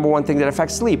 What's the number one thing that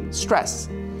affects sleep? Stress.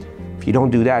 If you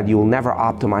don't do that, you will never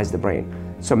optimize the brain.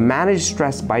 So manage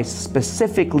stress by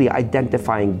specifically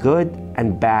identifying good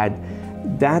and bad.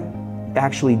 That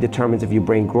actually determines if your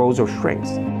brain grows or shrinks.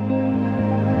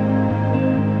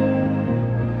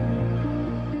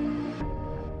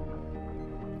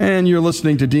 And you're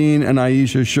listening to Dean and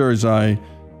Ayesha Sherzai,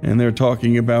 and they're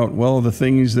talking about, the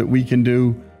things that we can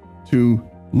do to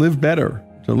live better,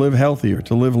 to live healthier,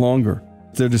 to live longer.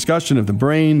 It's their discussion of the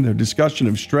brain, their discussion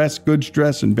of stress, good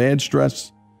stress and bad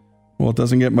stress. Well, it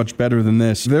doesn't get much better than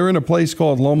this. They're in a place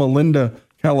called Loma Linda,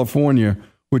 California,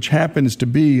 which happens to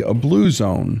be a blue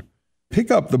zone. Pick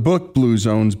up the book Blue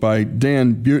Zones by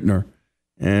Dan Buettner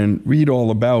and read all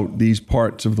about these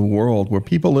parts of the world where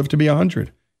people live to be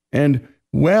 100. And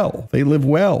they live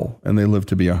well, and they live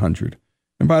to be 100.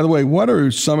 And by the way, what are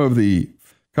some of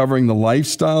covering the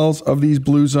lifestyles of these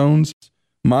blue zones?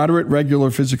 Moderate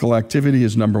regular physical activity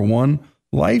is number 1.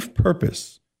 Life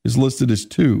purpose is listed as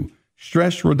 2.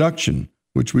 Stress reduction,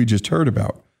 which we just heard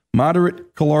about.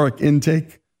 Moderate caloric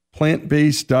intake,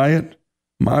 plant-based diet,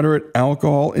 moderate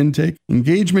alcohol intake,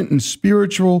 engagement in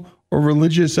spiritual or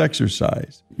religious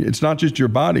exercise. It's not just your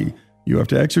body you have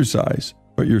to exercise,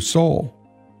 but your soul.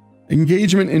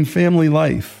 Engagement in family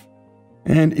life,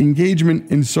 and engagement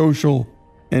in social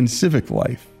and civic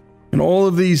life. And all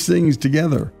of these things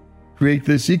together create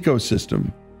this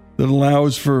ecosystem that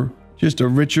allows for just a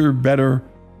richer, better,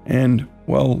 and,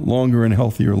 longer and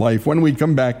healthier life. When we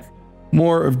come back,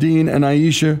 more of Dean and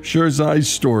Ayesha Sherzai's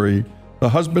story, the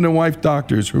husband and wife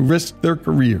doctors who risked their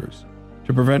careers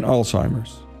to prevent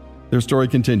Alzheimer's. Their story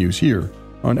continues here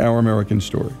on Our American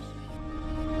Stories.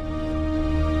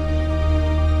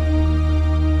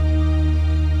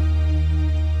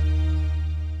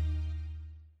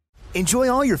 Enjoy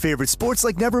all your favorite sports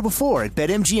like never before at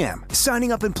BetMGM.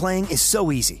 Signing up and playing is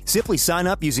so easy. Simply sign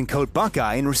up using code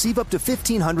Buckeye and receive up to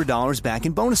 $1,500 back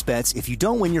in bonus bets if you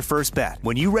don't win your first bet.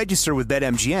 When you register with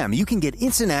BetMGM, you can get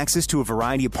instant access to a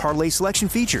variety of parlay selection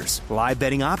features, live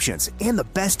betting options, and the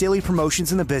best daily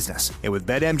promotions in the business. And with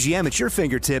BetMGM at your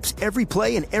fingertips, every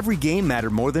play and every game matter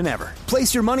more than ever.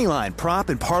 Place your moneyline, prop,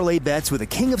 and parlay bets with the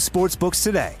king of sportsbooks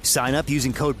today. Sign up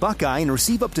using code Buckeye and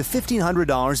receive up to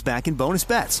 $1,500 back in bonus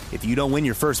bets. If you you don't win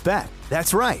your first bet.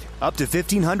 That's right, up to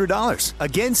 $1,500.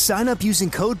 Again, sign up using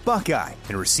code Buckeye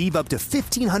and receive up to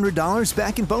 $1,500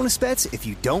 back in bonus bets if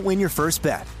you don't win your first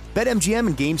bet. BetMGM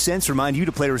and GameSense remind you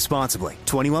to play responsibly.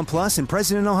 21 plus and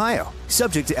present in Ohio.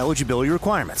 Subject to eligibility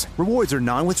requirements. Rewards are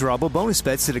non-withdrawable bonus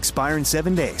bets that expire in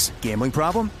 7 days. Gambling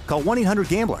problem? Call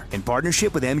 1-800-GAMBLER in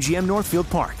partnership with MGM Northfield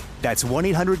Park. That's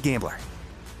 1-800-GAMBLER.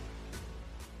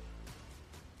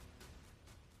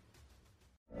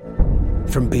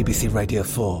 From BBC Radio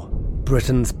 4,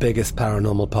 Britain's biggest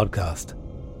paranormal podcast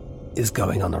is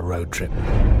going on a road trip.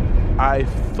 I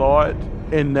thought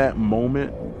in that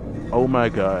moment, oh my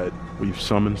God, we've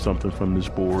summoned something from this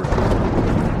board.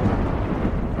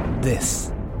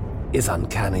 This is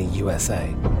Uncanny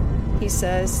USA. He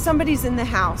says, somebody's in the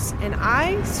house, and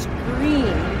I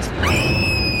screamed.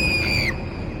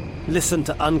 Listen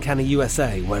to Uncanny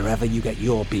USA wherever you get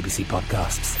your BBC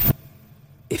podcasts,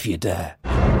 if you dare.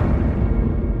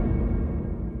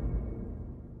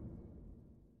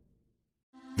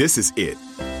 This is it.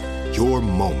 Your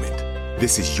moment.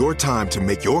 This is your time to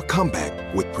make your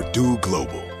comeback with Purdue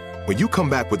Global. When you come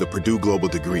back with a Purdue Global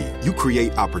degree, you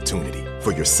create opportunity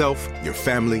for yourself, your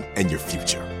family, and your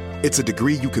future. It's a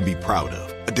degree you can be proud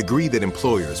of, a degree that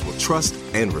employers will trust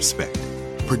and respect.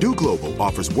 Purdue Global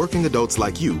offers working adults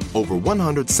like you over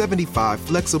 175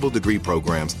 flexible degree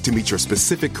programs to meet your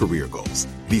specific career goals.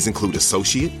 These include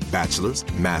associate, bachelor's,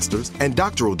 master's, and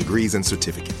doctoral degrees and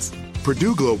certificates.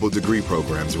 Purdue Global degree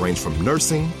programs range from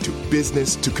nursing to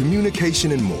business to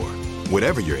communication and more.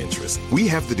 Whatever your interest, we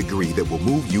have the degree that will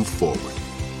move you forward.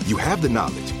 You have the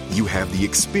knowledge, you have the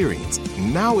experience.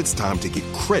 Now it's time to get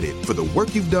credit for the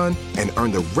work you've done and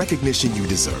earn the recognition you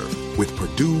deserve with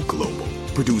Purdue Global,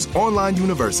 Purdue's online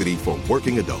university for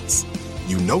working adults.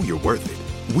 You know you're worth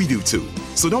it. We do too.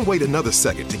 So don't wait another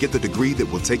second to get the degree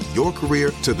that will take your career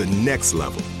to the next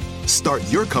level. Start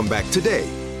your comeback today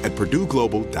at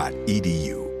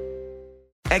purdueglobal.edu.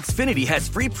 Xfinity has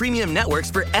free premium networks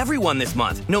for everyone this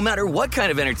month, no matter what kind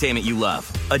of entertainment you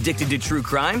love. Addicted to true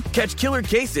crime? Catch killer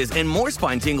cases and more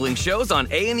spine-tingling shows on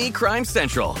A&E Crime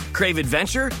Central. Crave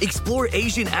adventure? Explore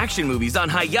Asian action movies on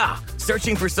Hi-YAH.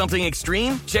 Searching for something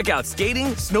extreme? Check out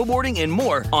skating, snowboarding, and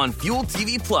more on Fuel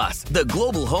TV Plus, the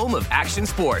global home of action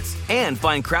sports. And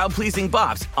find crowd-pleasing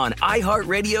bops on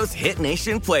iHeartRadio's Hit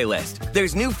Nation playlist.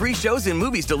 There's new free shows and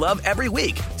movies to love every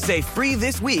week. Say free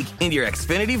this week in your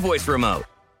Xfinity voice remote.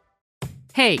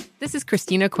 Hey, this is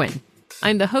Christina Quinn.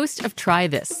 I'm the host of Try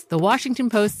This, the Washington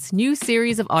Post's new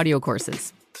series of audio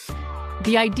courses.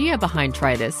 The idea behind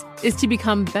Try This is to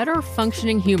become better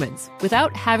functioning humans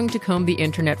without having to comb the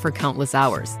internet for countless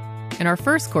hours. In our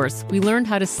first course, we learned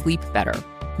how to sleep better.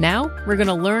 Now, we're going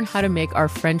to learn how to make our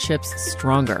friendships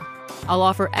stronger. I'll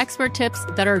offer expert tips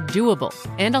that are doable,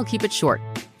 and I'll keep it short.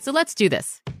 So let's do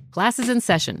this. Class is in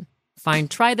session.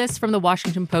 Find Try This from the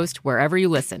Washington Post wherever you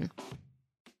listen.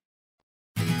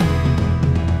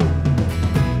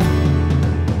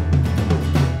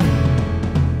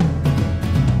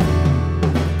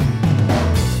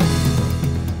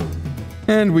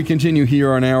 And we continue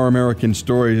here on Our American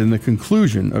Stories in the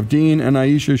conclusion of Dean and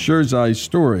Aisha Sherzai's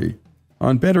story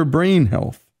on better brain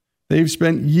health. They've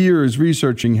spent years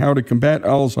researching how to combat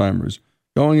Alzheimer's,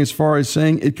 going as far as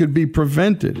saying it could be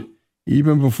prevented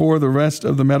even before the rest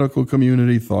of the medical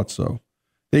community thought so.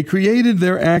 They created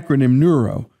their acronym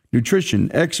NEURO: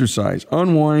 Nutrition, Exercise,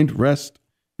 Unwind, Rest,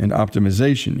 and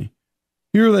Optimization.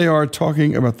 Here they are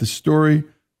talking about the story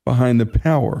behind the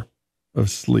power of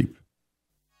sleep.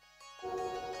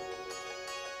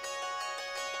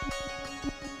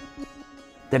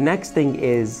 The next thing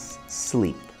is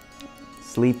sleep.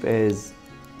 Sleep is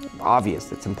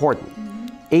obvious, it's important.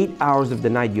 8 hours of the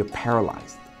night, you're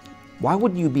paralyzed. Why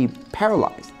would you be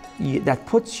paralyzed? That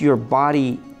puts your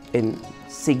body in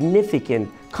significant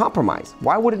compromise.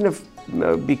 Why wouldn't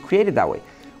it be created that way?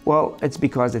 Well, it's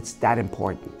because it's that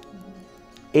important.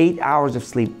 8 hours of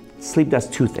sleep, sleep does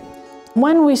two things.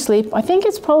 When we sleep, I think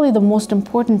it's probably the most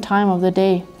important time of the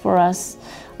day for us.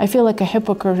 I feel like a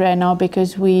hypocrite right now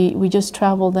because we just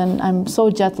traveled and I'm so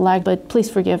jet lagged, but please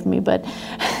forgive me. But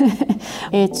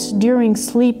it's during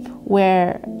sleep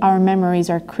where our memories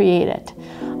are created.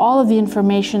 All of the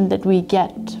information that we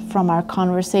get from our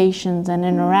conversations and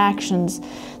interactions,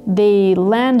 they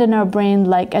land in our brain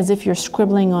like as if you're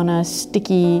scribbling on a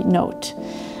sticky note.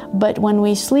 But when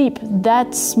we sleep,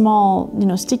 that small,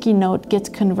 sticky note gets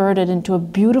converted into a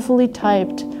beautifully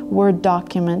typed Word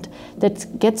document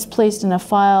that gets placed in a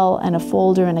file and a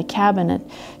folder in a cabinet,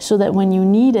 so that when you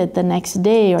need it the next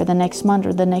day or the next month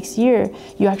or the next year,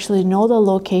 you actually know the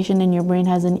location and your brain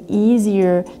has an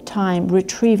easier time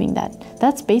retrieving that.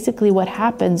 That's basically what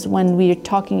happens when we're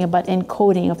talking about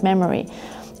encoding of memory.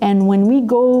 And when we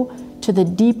go to the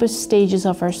deepest stages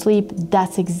of our sleep,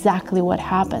 that's exactly what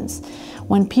happens.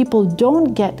 When people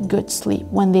don't get good sleep,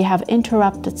 when they have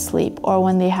interrupted sleep, or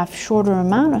when they have shorter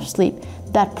amount of sleep,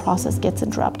 that process gets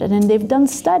interrupted. And they've done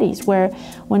studies where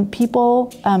when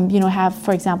people, have,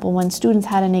 for example, when students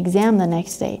had an exam the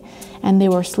next day and they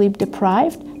were sleep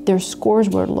deprived, their scores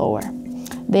were lower.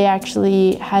 They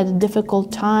actually had a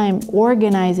difficult time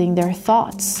organizing their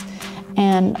thoughts.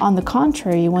 And on the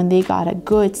contrary, when they got a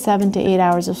good 7 to 8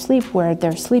 hours of sleep, where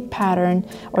their sleep pattern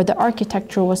or the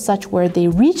architecture was such where they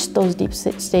reached those deep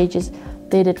stages,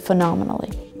 they did phenomenally.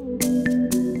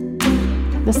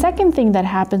 The second thing that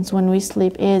happens when we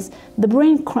sleep is the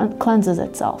brain cleanses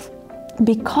itself.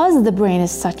 Because the brain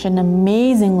is such an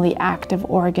amazingly active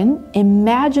organ,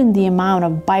 imagine the amount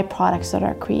of byproducts that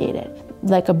are created.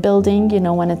 Like a building,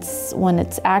 when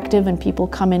it's active and people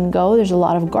come and go, there's a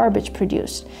lot of garbage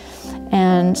produced.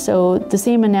 And so the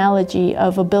same analogy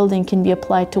of a building can be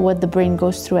applied to what the brain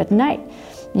goes through at night.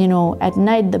 At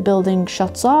night the building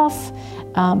shuts off,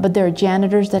 but there are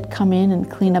janitors that come in and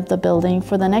clean up the building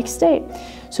for the next day.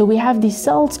 So we have these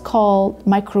cells called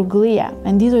microglia,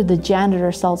 and these are the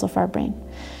janitor cells of our brain.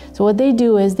 So what they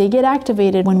do is they get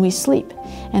activated when we sleep,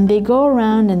 and they go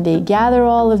around and they gather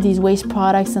all of these waste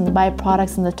products and the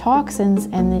byproducts and the toxins,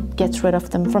 and it gets rid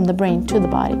of them from the brain to the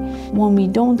body. When we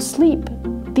don't sleep,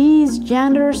 these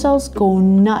janitor cells go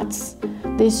nuts.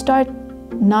 They start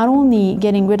not only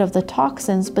getting rid of the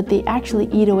toxins, but they actually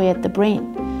eat away at the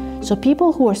brain. So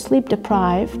people who are sleep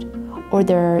deprived, or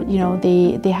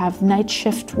they have night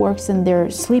shift works and their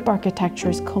sleep architecture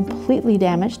is completely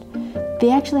damaged,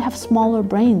 they actually have smaller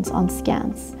brains on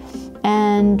scans.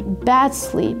 And bad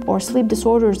sleep or sleep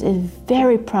disorders is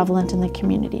very prevalent in the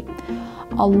community.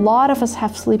 A lot of us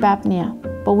have sleep apnea,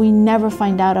 but we never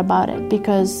find out about it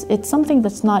because it's something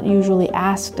that's not usually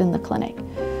asked in the clinic.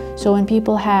 So when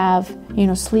people have,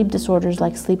 sleep disorders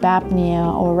like sleep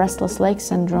apnea or restless leg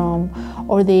syndrome,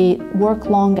 or they work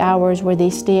long hours where they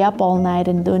stay up all night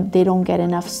and they don't get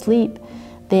enough sleep,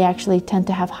 they actually tend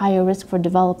to have higher risk for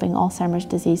developing Alzheimer's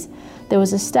disease. There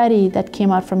was a study that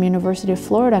came out from University of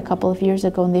Florida a couple of years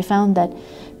ago, and they found that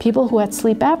people who had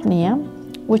sleep apnea,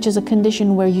 which is a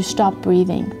condition where you stop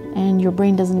breathing and your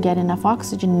brain doesn't get enough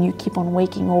oxygen and you keep on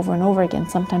waking over and over again,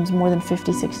 sometimes more than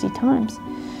 50, 60 times,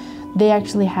 they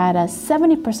actually had a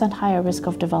 70% higher risk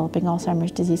of developing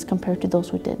Alzheimer's disease compared to those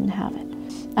who didn't have it.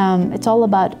 It's all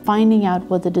about finding out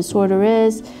what the disorder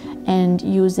is and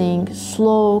using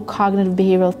slow cognitive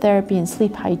behavioral therapy and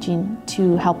sleep hygiene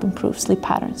to help improve sleep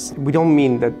patterns. We don't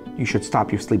mean that you should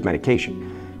stop your sleep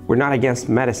medication. We're not against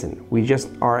medicine. We just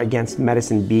are against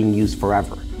medicine being used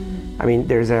forever. I mean,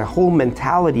 there's a whole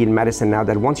mentality in medicine now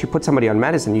that once you put somebody on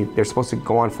medicine, they're supposed to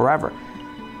go on forever.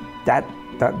 That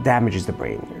damages the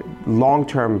brain.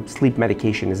 Long-term sleep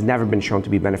medication has never been shown to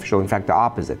be beneficial. In fact, the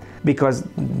opposite. Because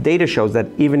data shows that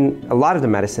even a lot of the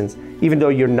medicines, even though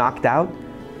you're knocked out,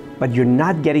 but you're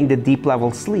not getting the deep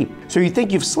level sleep. So you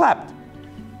think you've slept,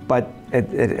 but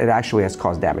it actually has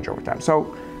caused damage over time.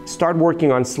 So start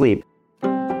working on sleep.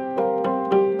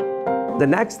 The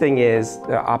next thing is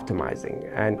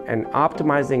optimizing. And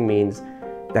optimizing means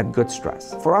that good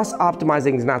stress. For us,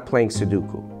 optimizing is not playing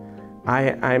Sudoku.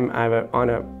 I'm on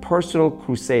a personal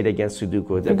crusade against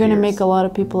Sudoku. You're going to make a lot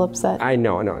of people upset. I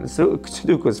know.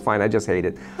 Sudoku is fine. I just hate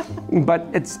it. But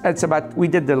it's about, we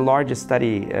did the largest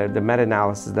study, the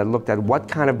meta-analysis that looked at what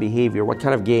kind of behavior, what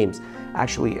kind of games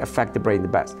actually affect the brain the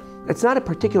best. It's not a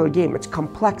particular game. It's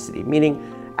complexity, meaning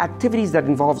activities that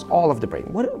involves all of the brain.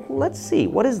 Let's see.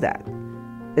 What is that?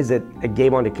 Is it a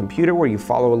game on the computer where you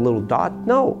follow a little dot?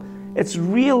 No. It's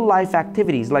real life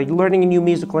activities like learning a new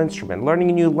musical instrument, learning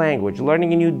a new language,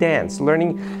 learning a new dance,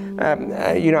 learning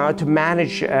how to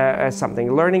manage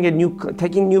something,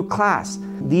 taking a new class.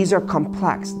 These are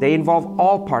complex. They involve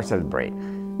all parts of the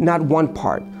brain, not one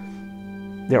part.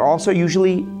 They're also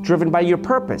usually driven by your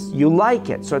purpose. You like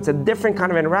it, so it's a different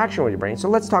kind of interaction with your brain. So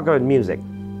let's talk about music.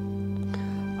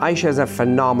 Aisha is a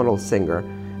phenomenal singer.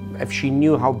 If she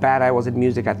knew how bad I was at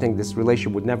music, I think this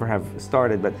relationship would never have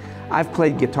started. But I've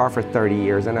played guitar for 30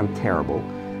 years and I'm terrible.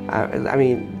 I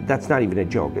mean, that's not even a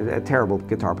joke, a terrible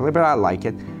guitar player, but I like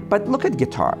it. But look at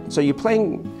guitar. So you're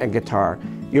playing a guitar,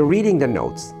 you're reading the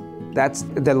notes, That's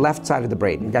the left side of the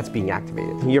brain. That's being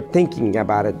activated. You're thinking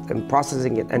about it and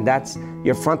processing it, and that's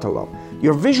your frontal lobe.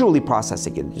 You're visually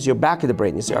processing it. It's your back of the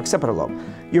brain. It's your occipital lobe.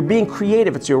 You're being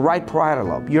creative. It's your right parietal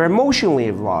lobe. You're emotionally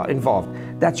involved.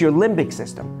 That's your limbic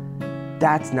system.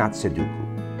 That's not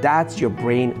Sudoku. That's your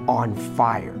brain on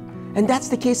fire. And that's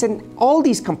the case in all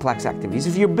these complex activities.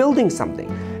 If you're building something,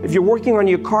 if you're working on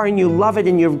your car and you love it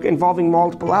and you're involving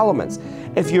multiple elements,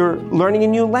 if you're learning a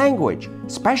new language,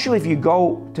 especially if you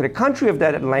go to the country of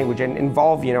that language and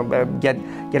involve, get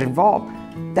involved,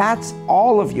 that's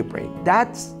all of your brain.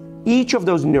 That's each of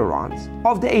those neurons,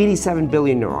 of the 87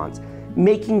 billion neurons,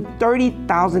 making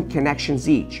 30,000 connections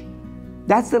each.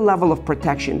 That's the level of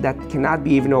protection that cannot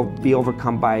be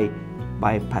overcome by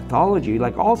pathology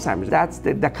like Alzheimer's. That's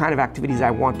the kind of activities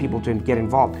I want people to get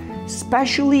involved,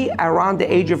 especially around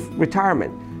the age of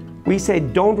retirement. We say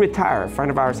don't retire. A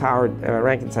friend of ours, Howard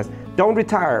Rankin, says don't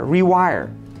retire,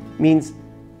 rewire. Means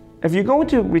if you're going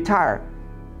to retire,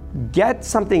 get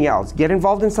something else, get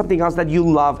involved in something else that you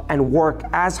love and work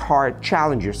as hard,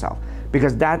 challenge yourself,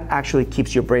 because that actually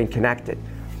keeps your brain connected.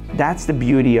 That's the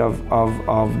beauty of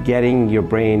getting your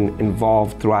brain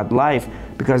involved throughout life,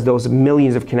 because those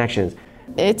millions of connections.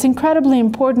 It's incredibly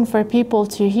important for people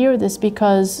to hear this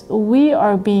because we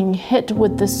are being hit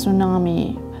with this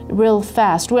tsunami real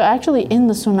fast. We're actually in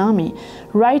the tsunami.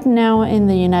 Right now in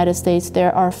the United States,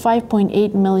 there are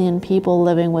 5.8 million people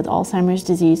living with Alzheimer's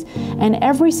disease, and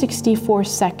every 64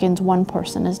 seconds, one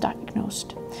person is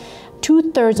diagnosed.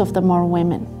 2/3 of them are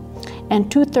women, and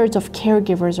 2/3 of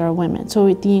caregivers are women.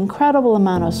 So the incredible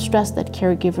amount of stress that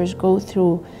caregivers go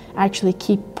through actually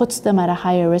puts them at a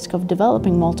higher risk of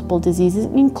developing multiple diseases,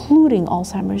 including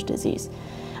Alzheimer's disease.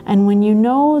 And when you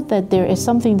know that there is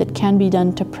something that can be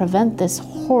done to prevent this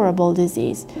horrible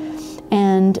disease,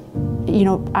 and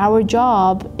our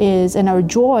job is, and our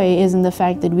joy is in the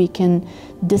fact that we can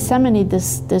disseminate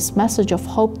this message of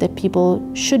hope that people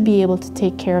should be able to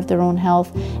take care of their own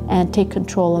health and take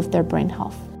control of their brain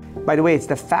health. By the way, it's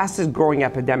the fastest growing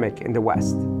epidemic in the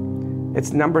West.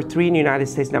 It's number 3 in the United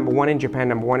States, number 1 in Japan,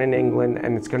 number 1 in England,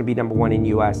 and it's going to be number 1 in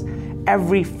US.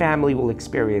 Every family will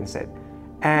experience it.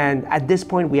 And at this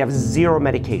point, we have 0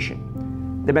 medication.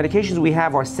 The medications we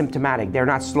have are symptomatic. They're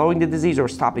not slowing the disease or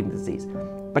stopping the disease.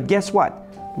 But guess what?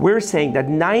 We're saying that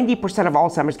 90% of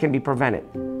Alzheimer's can be prevented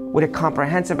with a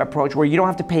comprehensive approach where you don't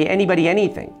have to pay anybody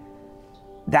anything.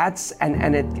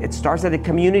 It starts at a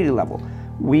community level.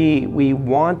 We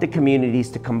want the communities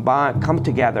to come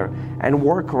together and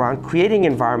work around creating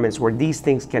environments where these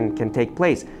things can take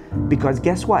place. Because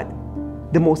guess what?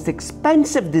 The most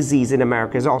expensive disease in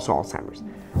America is also Alzheimer's.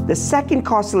 The second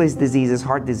costliest disease is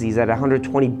heart disease at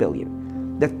 $120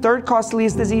 billion. The third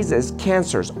costliest disease is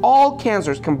cancers. All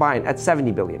cancers combined at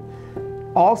 $70 billion.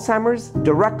 Alzheimer's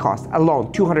direct cost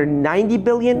alone, $290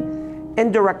 billion,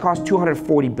 indirect cost,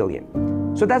 $240 billion.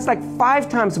 So that's like 5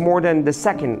 times more than the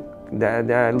second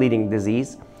the leading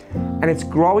disease, and it's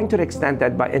growing to the extent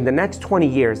that in the next 20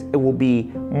 years it will be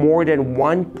more than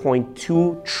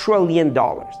 $1.2 trillion.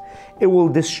 It will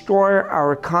destroy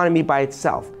our economy by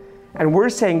itself, and we're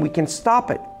saying we can stop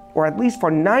it, or at least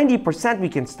for 90% we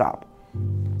can stop.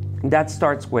 And that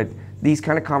starts with these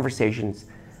kind of conversations.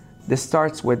 This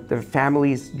starts with the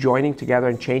families joining together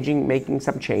and making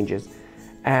some changes.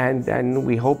 And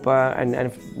we hope,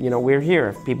 we're here.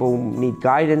 If people need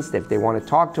guidance, if they want to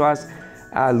talk to us,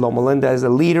 Loma Linda is a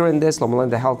leader in this. Loma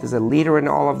Linda Health is a leader in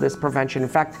all of this prevention. In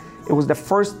fact, it was the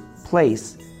first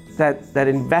place that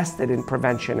invested in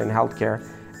prevention and healthcare,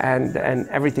 and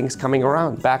everything's coming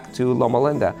around back to Loma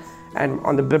Linda. And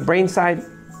on the brain side,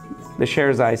 the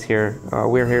Sherzai's here.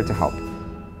 We're here to help.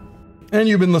 And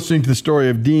you've been listening to the story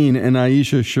of Dean and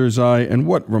Aisha Sherzai, and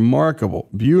what remarkable,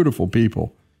 beautiful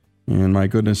people. And my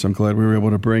goodness, I'm glad we were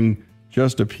able to bring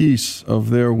just a piece of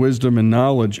their wisdom and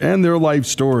knowledge and their life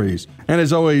stories. And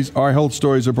as always, our health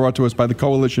stories are brought to us by the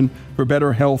Coalition for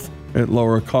Better Health at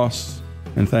Lower Costs.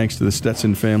 And thanks to the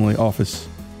Stetson Family Office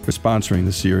for sponsoring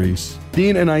the series.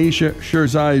 Dean and Aisha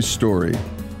Sherzai's story,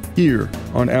 here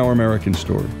on Our American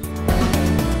Story.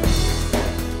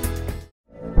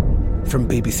 From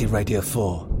BBC Radio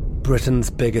 4, Britain's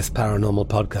biggest paranormal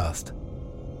podcast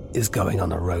is going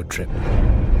on a road trip.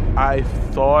 I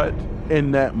thought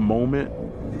in that moment,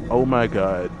 oh my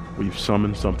God, we've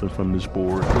summoned something from this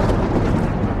board.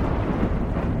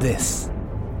 This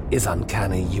is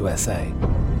Uncanny USA.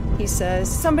 He says,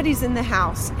 somebody's in the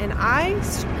house, and I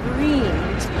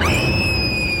screamed.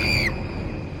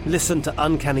 Listen to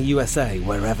Uncanny USA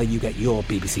wherever you get your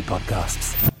BBC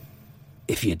podcasts,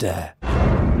 if you dare.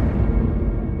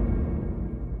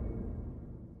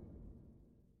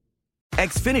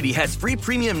 Xfinity has free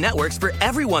premium networks for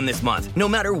everyone this month, no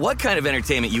matter what kind of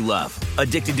entertainment you love.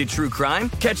 Addicted to true crime?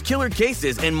 Catch killer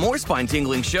cases and more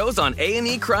spine-tingling shows on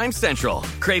A&E Crime Central.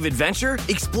 Crave adventure?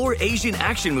 Explore Asian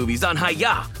action movies on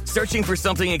Hi-Ya. Searching for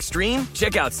something extreme?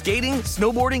 Check out skating,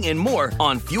 snowboarding, and more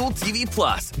on Fuel TV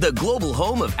Plus, the global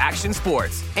home of action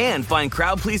sports. And find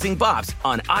crowd-pleasing bops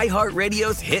on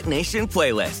iHeartRadio's Hit Nation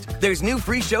playlist. There's new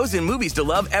free shows and movies to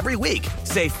love every week.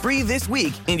 Say free this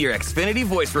week in your Xfinity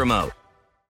voice remote.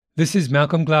 This is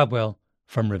Malcolm Gladwell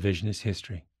from Revisionist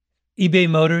History. eBay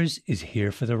Motors is here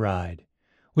for the ride.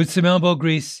 With some elbow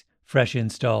grease, fresh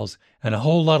installs, and a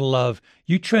whole lot of love,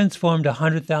 you transformed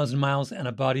 100,000 miles and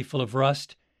a body full of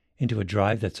rust into a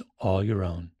drive that's all your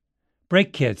own.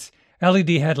 Brake kits,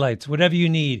 LED headlights, whatever you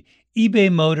need, eBay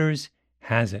Motors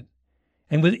has it.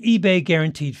 And with eBay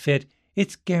Guaranteed Fit,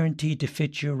 it's guaranteed to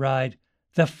fit your ride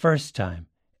the first time,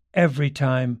 every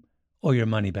time, or your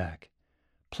money back.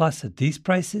 Plus, at these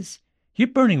prices, you're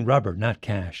burning rubber, not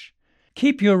cash.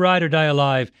 Keep your ride or die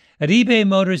alive at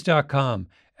ebaymotors.com.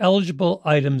 Eligible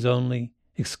items only.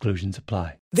 Exclusions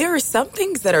apply. There are some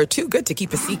things that are too good to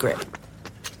keep a secret.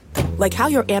 Like how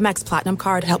your Amex Platinum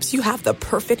card helps you have the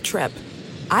perfect trip.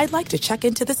 I'd like to check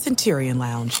into the Centurion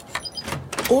Lounge.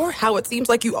 Or how it seems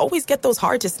like you always get those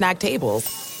hard-to-snag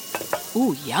tables.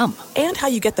 Ooh, yum. And how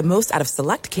you get the most out of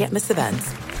select can't-miss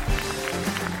events.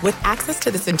 With access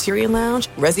to the Centurion Lounge,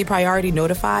 Resi Priority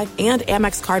Notified, and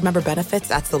Amex card member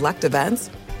benefits at select events,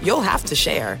 you'll have to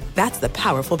share. That's the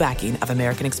powerful backing of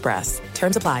American Express.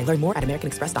 Terms apply. Learn more at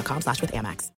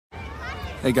americanexpress.com/withAmex.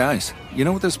 Hey guys, you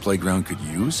know what this playground could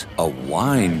use? A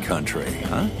wine country,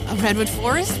 huh? A redwood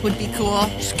forest would be cool.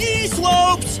 Ski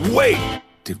slopes! Wait!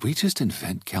 Did we just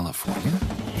invent California?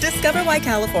 Discover why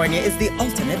California is the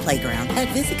ultimate playground at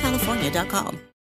visitcalifornia.com.